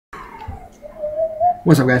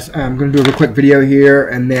What's up, guys? I'm going to do a real quick video here,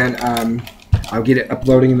 and then I'll get it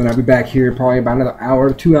uploading, and then I'll be back here probably about another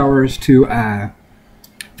hour, 2 hours to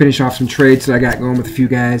finish off some trades that I got going with a few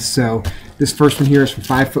guys. So this first one here is from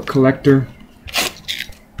 5 Foot Collector.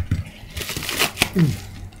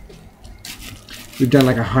 We've done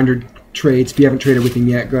like 100 trades. If you haven't traded with him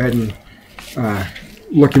yet, go ahead and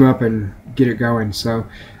look him up and get it going. So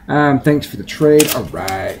thanks for the trade. All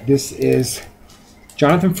right, this is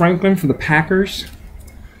Jonathan Franklin for the Packers.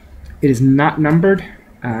 It is not numbered.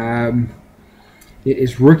 It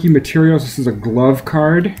is rookie materials. This is a glove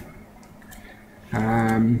card.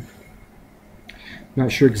 Not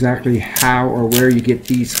sure exactly how or where you get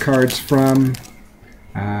these cards from.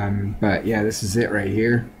 But yeah, this is it right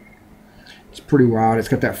here. It's pretty wild. It's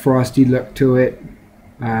got that frosty look to it.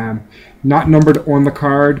 Not numbered on the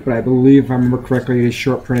card, but I believe, if I remember correctly, it is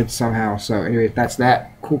short printed somehow. So anyway, that's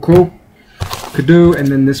that. Cool. Could do. And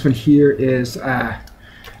then this one here is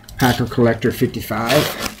Packer Collector 55.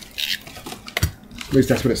 At least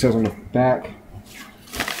that's what it says on the back.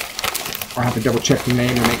 I'll have to double check the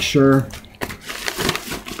name to make sure.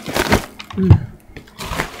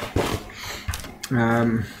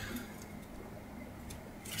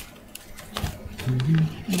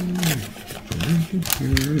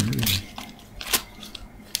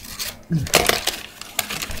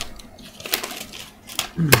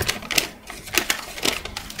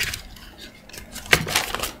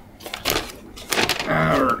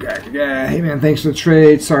 Hey man, thanks for the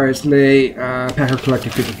trade. Sorry it's late. Packer Collector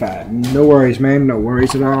 55. No worries, man. No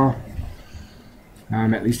worries at all.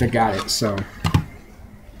 At least I got it. So,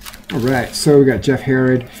 all right. So we got Jeff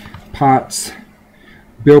Herod, Potts,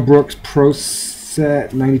 Bill Brooks, Pro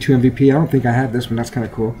Set 92 MVP. I don't think I have this one. That's kind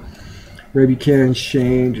of cool. Ray Buchanan,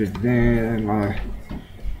 Shane, Jordan,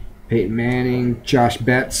 Peyton Manning, Josh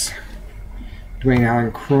Betts, Dwayne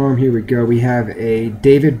Allen Chrome. Here we go. We have a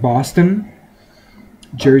David Boston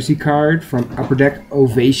jersey card from Upper Deck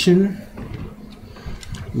Ovation.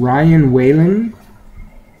 Ryan Whalen,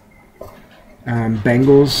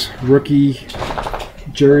 Bengals rookie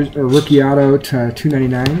rookie auto to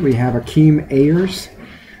 299. We have Akeem Ayers,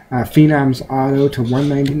 Phenoms auto to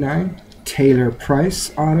 199. Taylor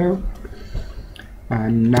Price auto,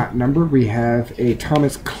 not numbered. We have a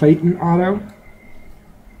Thomas Clayton auto.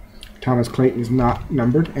 Thomas Clayton is not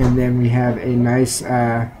numbered. And then we have a nice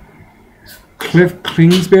Cliff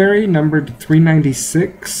Kingsbury, numbered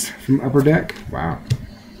 396 from Upper Deck. Wow.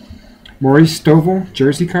 Maurice Stovall,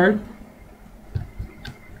 jersey card.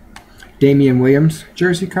 Damian Williams,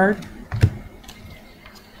 jersey card.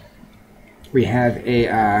 We have a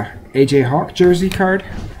AJ Hawk jersey card.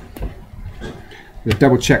 We'll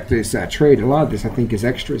double check this trade. A lot of this, I think, is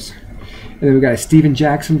extras. And then we got a Steven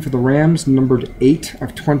Jackson for the Rams, numbered 8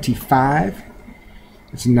 of 25.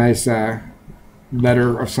 It's a nice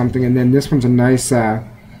letter of something. And then this one's a nice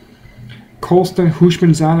Colston,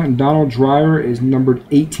 Hushmanzada, and Donald Dreyer is numbered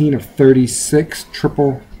 18 of 36,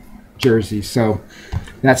 triple jersey. So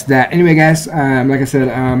that's that. Anyway, guys, like I said,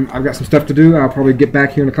 I've got some stuff to do. I'll probably get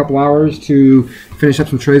back here in a couple hours to finish up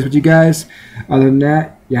some trades with you guys. Other than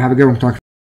that, yeah, have a good one. Talk.